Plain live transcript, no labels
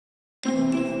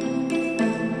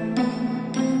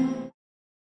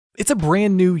It's a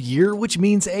brand new year, which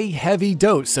means a heavy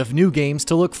dose of new games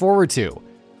to look forward to.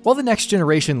 While the next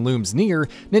generation looms near,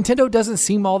 Nintendo doesn't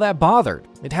seem all that bothered.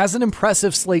 It has an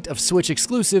impressive slate of Switch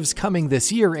exclusives coming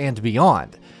this year and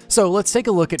beyond. So let's take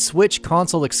a look at Switch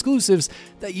console exclusives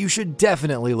that you should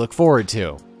definitely look forward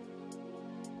to.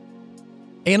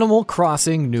 Animal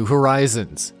Crossing New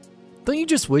Horizons. Don't you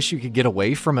just wish you could get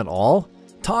away from it all?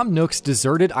 Tom Nook's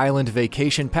Deserted Island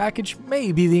Vacation Package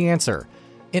may be the answer.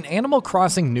 In Animal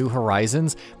Crossing New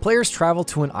Horizons, players travel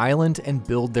to an island and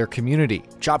build their community,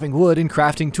 chopping wood and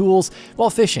crafting tools while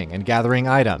fishing and gathering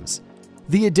items.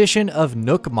 The addition of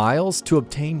Nook Miles to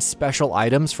obtain special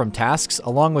items from tasks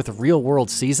along with real-world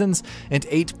seasons and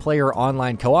 8-player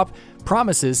online co-op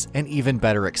promises an even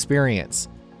better experience.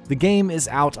 The game is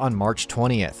out on March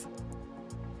 20th.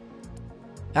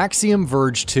 Axiom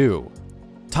Verge 2.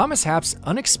 Thomas Happ's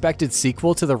unexpected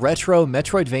sequel to the retro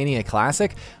Metroidvania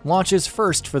classic launches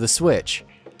first for the Switch.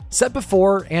 Set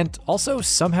before, and also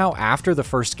somehow after the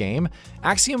first game,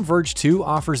 Axiom Verge 2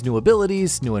 offers new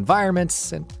abilities, new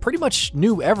environments, and pretty much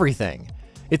new everything.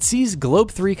 It sees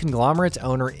Globe 3 conglomerate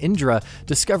owner Indra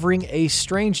discovering a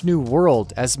strange new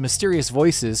world as mysterious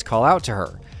voices call out to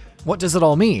her. What does it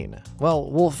all mean? Well,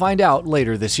 we'll find out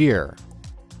later this year.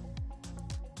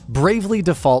 Bravely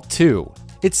Default 2.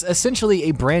 It's essentially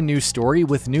a brand new story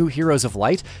with new heroes of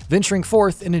light venturing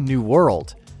forth in a new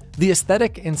world. The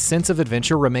aesthetic and sense of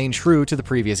adventure remain true to the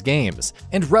previous games,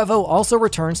 and Revo also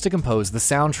returns to compose the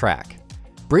soundtrack.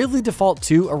 Bravely Default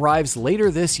 2 arrives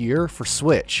later this year for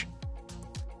Switch.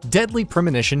 Deadly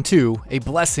Premonition 2, A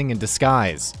Blessing in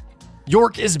Disguise.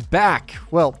 York is back!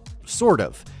 Well, sort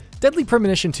of. Deadly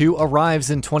Premonition 2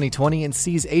 arrives in 2020 and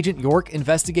sees Agent York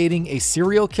investigating a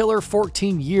serial killer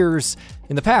 14 years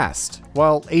in the past,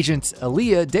 while Agent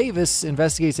Aaliyah Davis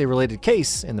investigates a related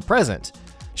case in the present.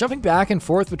 Jumping back and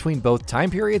forth between both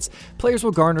time periods, players will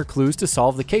garner clues to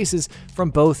solve the cases from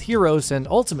both heroes and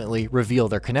ultimately reveal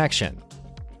their connection.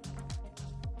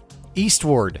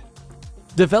 Eastward.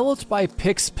 Developed by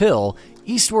Pixpill,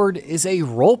 Eastward is a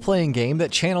role-playing game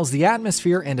that channels the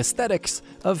atmosphere and aesthetics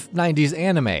of 90s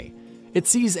anime. It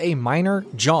sees a miner,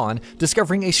 John,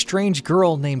 discovering a strange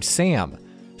girl named Sam.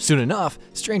 Soon enough,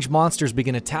 strange monsters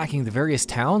begin attacking the various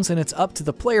towns, and it's up to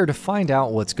the player to find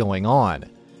out what's going on.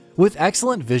 With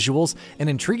excellent visuals, an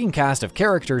intriguing cast of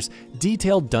characters,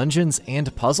 detailed dungeons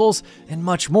and puzzles, and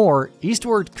much more,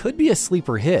 Eastward could be a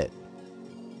sleeper hit.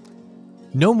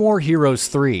 No More Heroes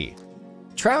 3.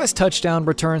 Travis Touchdown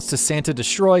returns to Santa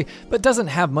Destroy, but doesn't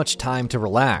have much time to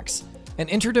relax. An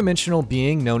interdimensional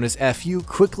being known as FU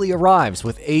quickly arrives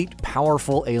with 8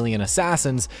 powerful alien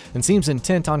assassins and seems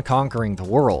intent on conquering the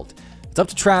world. It's up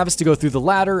to Travis to go through the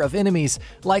ladder of enemies,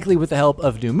 likely with the help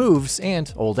of new moves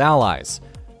and old allies.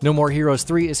 No More Heroes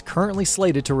 3 is currently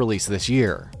slated to release this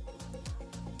year.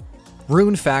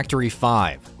 Rune Factory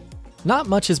 5. Not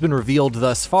much has been revealed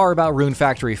thus far about Rune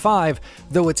Factory 5,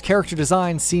 though its character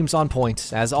design seems on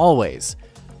point as always.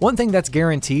 One thing that's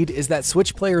guaranteed is that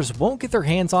Switch players won't get their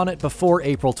hands on it before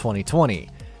April 2020.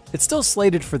 It's still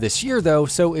slated for this year though,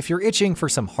 so if you're itching for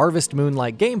some Harvest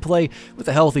Moon-like gameplay with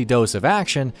a healthy dose of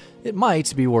action, it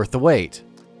might be worth the wait.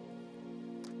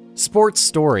 Sports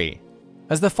Story.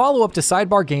 As the follow-up to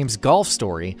Sidebar Games' Golf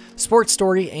Story, Sports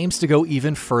Story aims to go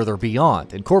even further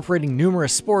beyond, incorporating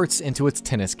numerous sports into its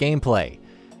tennis gameplay.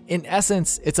 In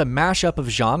essence, it's a mashup of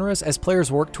genres as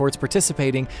players work towards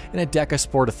participating in a Deca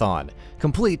Sportathon,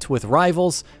 complete with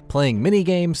rivals, playing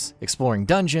minigames, exploring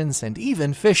dungeons, and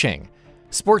even fishing.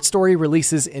 Sports Story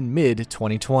releases in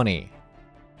mid-2020.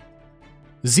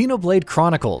 Xenoblade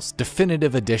Chronicles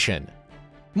Definitive Edition.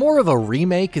 More of a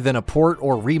remake than a port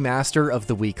or remaster of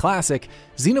the Wii Classic,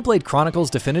 Xenoblade Chronicles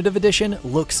Definitive Edition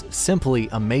looks simply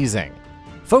amazing.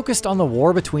 Focused on the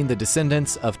war between the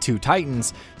descendants of two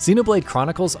titans, Xenoblade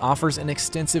Chronicles offers an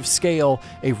extensive scale,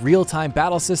 a real-time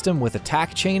battle system with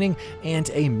attack chaining,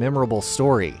 and a memorable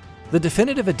story. The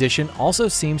Definitive Edition also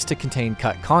seems to contain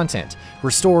cut content,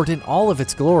 restored in all of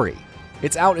its glory.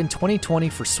 It's out in 2020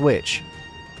 for Switch.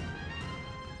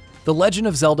 The Legend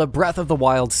of Zelda Breath of the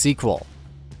Wild sequel.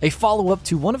 A follow-up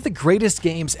to one of the greatest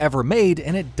games ever made,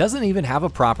 and it doesn't even have a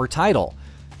proper title.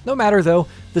 No matter though,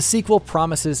 the sequel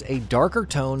promises a darker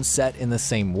tone set in the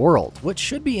same world, which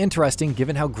should be interesting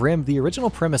given how grim the original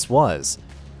premise was.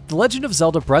 The Legend of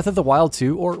Zelda Breath of the Wild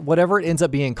 2, or whatever it ends up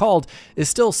being called, is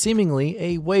still seemingly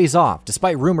a ways off,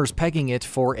 despite rumors pegging it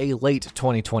for a late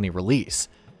 2020 release.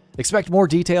 Expect more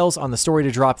details on the story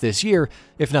to drop this year,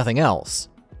 if nothing else.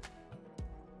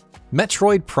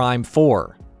 Metroid Prime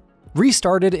 4.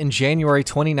 Restarted in January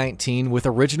 2019 with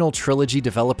original trilogy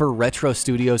developer Retro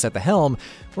Studios at the helm,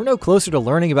 we're no closer to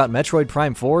learning about Metroid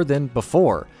Prime 4 than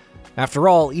before. After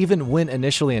all, even when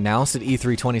initially announced at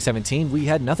E3 2017, we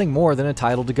had nothing more than a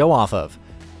title to go off of.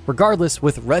 Regardless,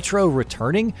 with Retro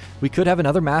returning, we could have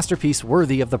another masterpiece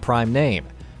worthy of the Prime name.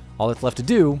 All that's left to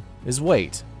do is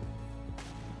wait.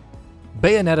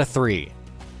 Bayonetta 3.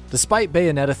 Despite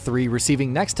Bayonetta 3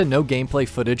 receiving next to no gameplay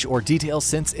footage or details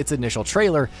since its initial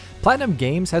trailer, Platinum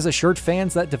Games has assured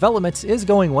fans that development is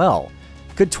going well.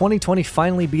 Could 2020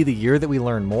 finally be the year that we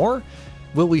learn more?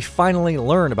 Will we finally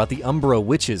learn about the Umbra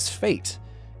Witch's fate?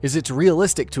 Is it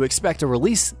realistic to expect a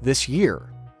release this year?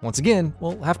 Once again,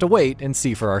 we'll have to wait and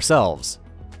see for ourselves.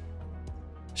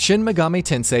 Shin Megami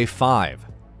Tensei 5.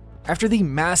 After the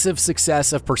massive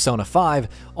success of Persona 5,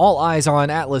 all eyes are on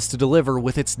Atlus to deliver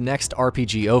with its next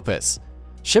RPG opus.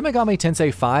 Shin Megami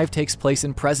Tensei 5 takes place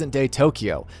in present-day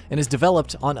Tokyo and is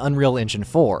developed on Unreal Engine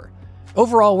 4.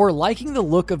 Overall, we're liking the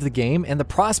look of the game, and the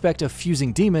prospect of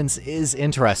fusing demons is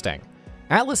interesting.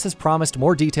 Atlus has promised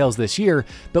more details this year,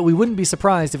 but we wouldn't be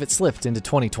surprised if it slipped into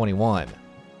 2021.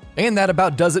 And that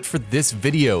about does it for this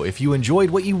video. If you enjoyed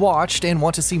what you watched and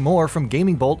want to see more from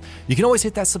Gaming Bolt, you can always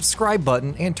hit that subscribe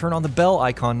button and turn on the bell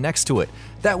icon next to it.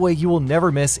 That way you will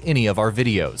never miss any of our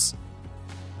videos.